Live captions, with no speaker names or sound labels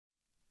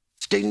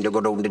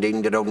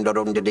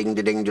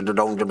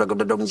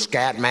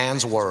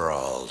Scatman's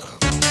World.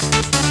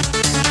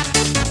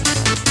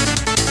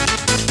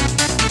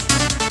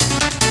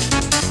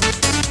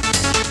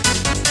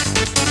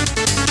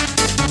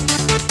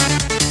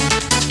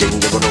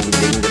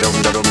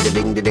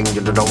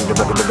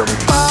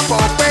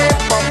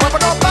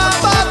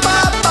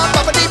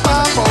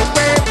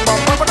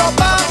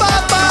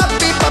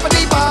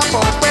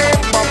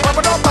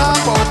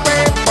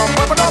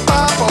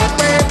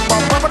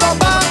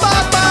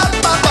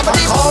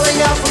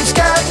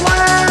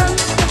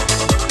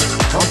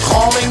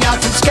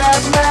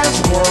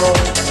 Scatman's World.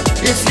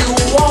 If you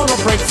wanna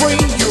break free,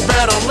 you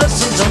better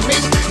listen to me.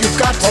 You've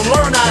got to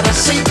learn how to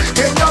see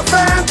in your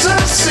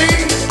fantasy.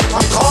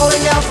 I'm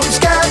calling out from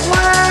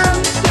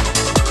Scatland.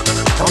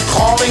 I'm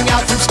calling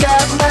out from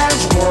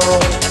Scatman's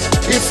World.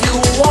 If you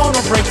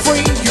wanna break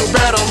free, you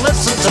better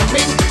listen to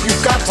me.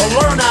 You've got to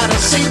learn how to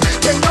see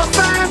in your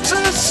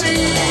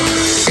fantasy.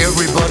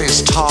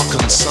 Everybody's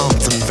talking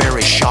something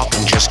very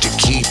shocking just to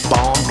keep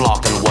on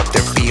blocking what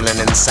they're feeling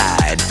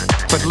inside.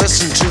 But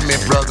listen to me,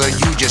 brother,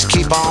 you just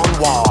keep on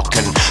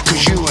walking,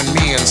 'cause you and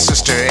me and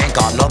sister ain't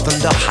got nothing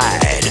to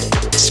hide.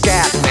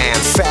 Scat man,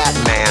 fat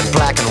man,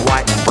 black and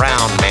white and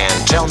brown man,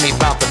 tell me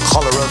about the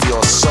color of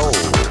your soul.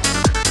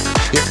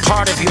 If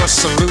part of your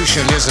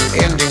solution isn't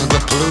ending the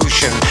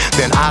pollution,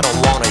 then I don't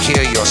want to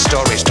hear your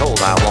stories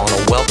told. I want to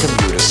welcome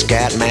you to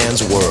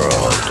Scatman's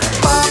World.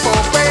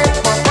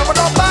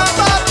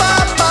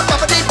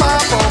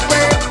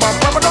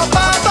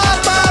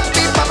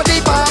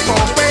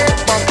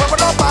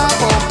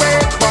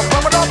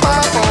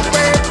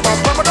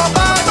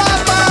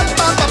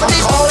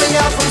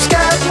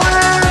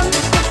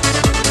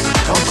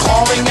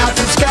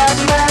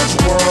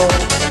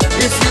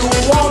 If you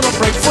wanna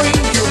break free,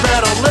 you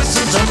better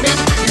listen to me.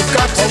 You've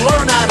got to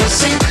learn how to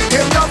see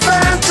in your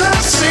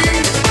fantasy.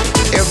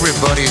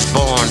 Everybody's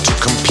born to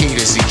compete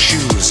as he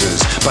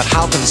chooses, but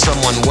how can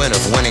someone win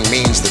if winning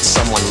means that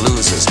someone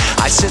loses?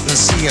 I sit and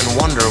see and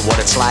wonder what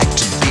it's like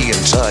to be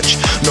in touch.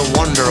 No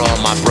wonder all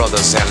my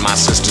brothers and my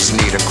sisters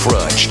need a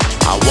crutch.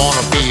 I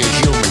wanna be a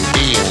human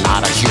being,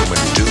 not a human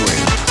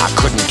doing. I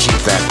couldn't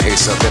keep that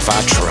pace up if I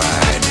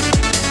tried.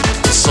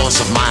 The source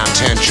of my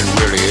intention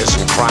really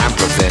isn't crime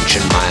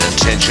prevention. My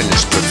intention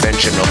is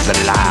prevention of the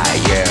lie.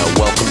 Yeah,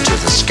 welcome to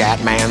the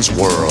Scatman's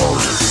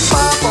World.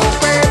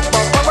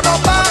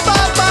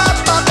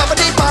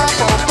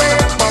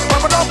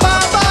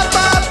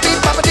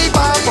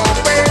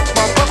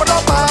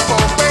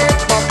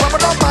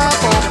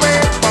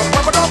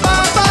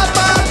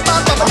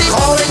 I'm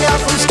calling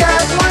out from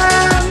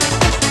Scatland.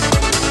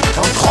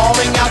 I'm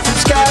calling out from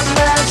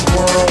Scatman's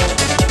World.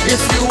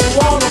 If you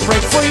wanna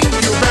break free,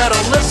 you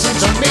better listen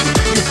to me.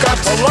 You've got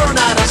to learn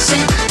how to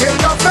see in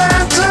your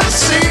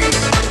fantasy.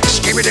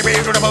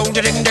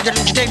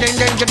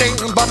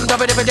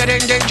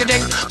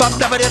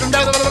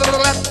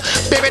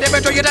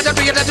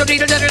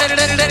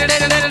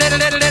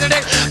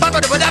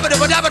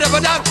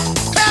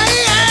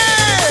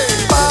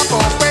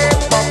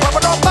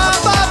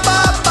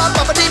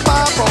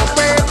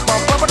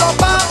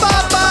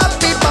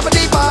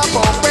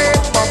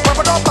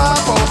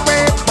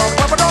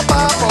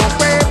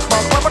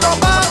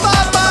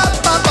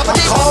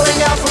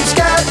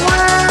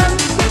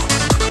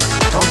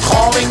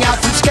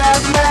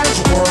 Scatman's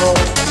World.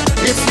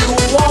 If you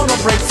wanna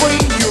break free,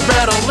 you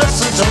better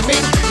listen to me.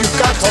 You've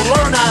got to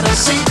learn how to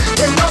see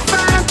in your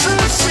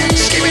fantasy.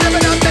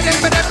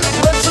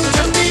 Listen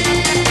to me.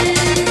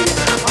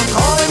 I'm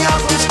calling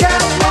out from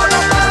Scatman.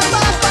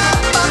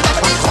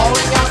 I'm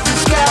calling out from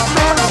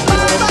Scatman's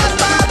World.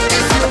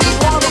 If you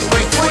wanna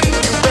break free,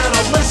 you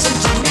better listen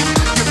to me.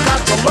 You've got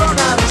to learn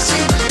how to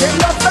see in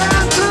your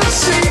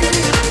fantasy.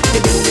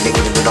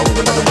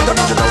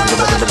 Scatman's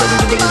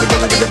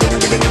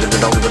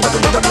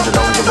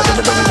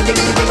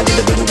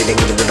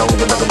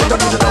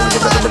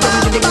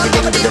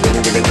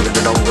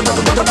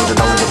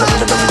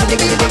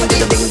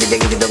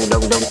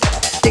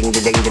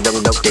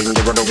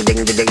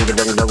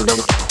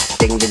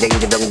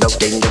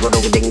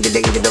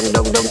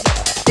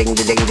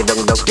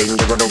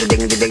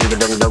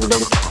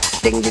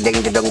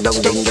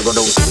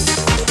World.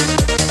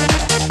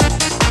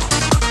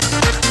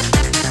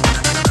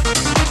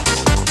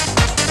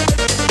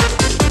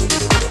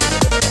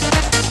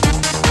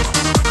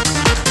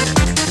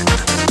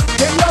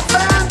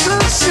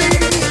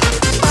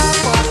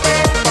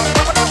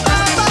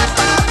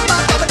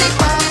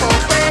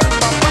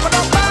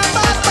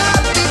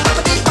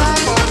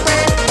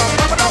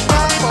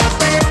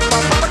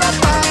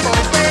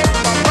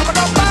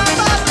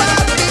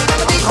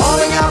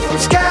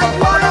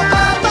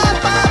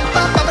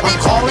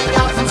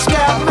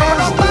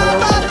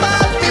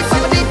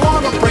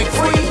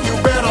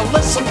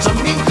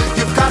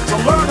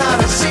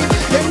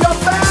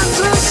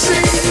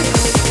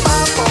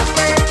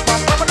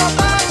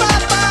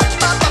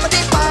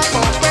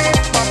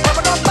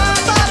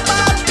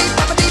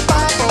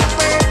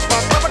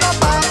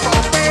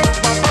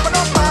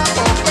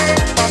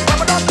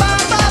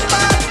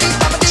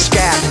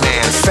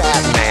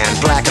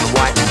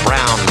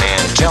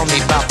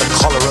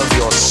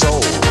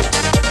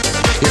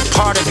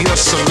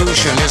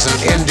 solution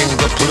isn't ending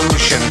the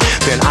pollution,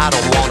 then I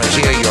don't wanna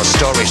hear your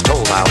stories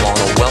told. I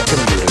wanna welcome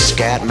you to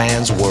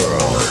Scatman's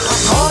world.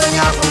 I'm calling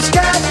out from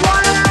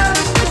Scatland.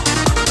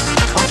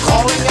 I'm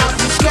calling out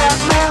from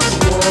Scatman's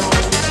world.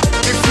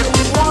 If you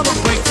wanna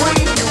break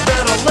free, you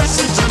better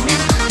listen to me.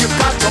 You've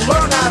got to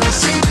learn how to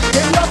see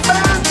in your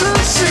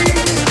fantasy.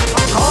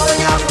 I'm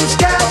calling out from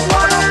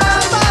Scatland.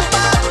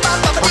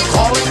 I'm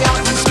calling out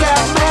from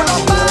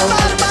Scatman's world.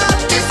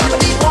 If you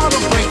wanna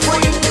break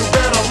free, you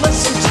better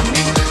listen to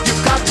me.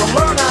 You've got to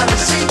learn how to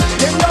see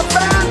in your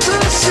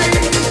fantasy.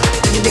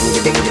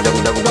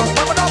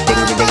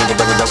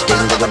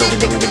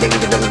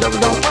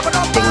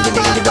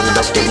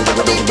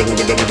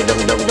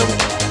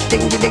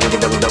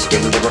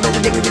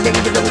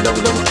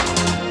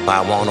 I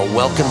wanna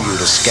welcome you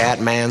to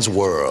Scatman's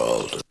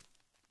world.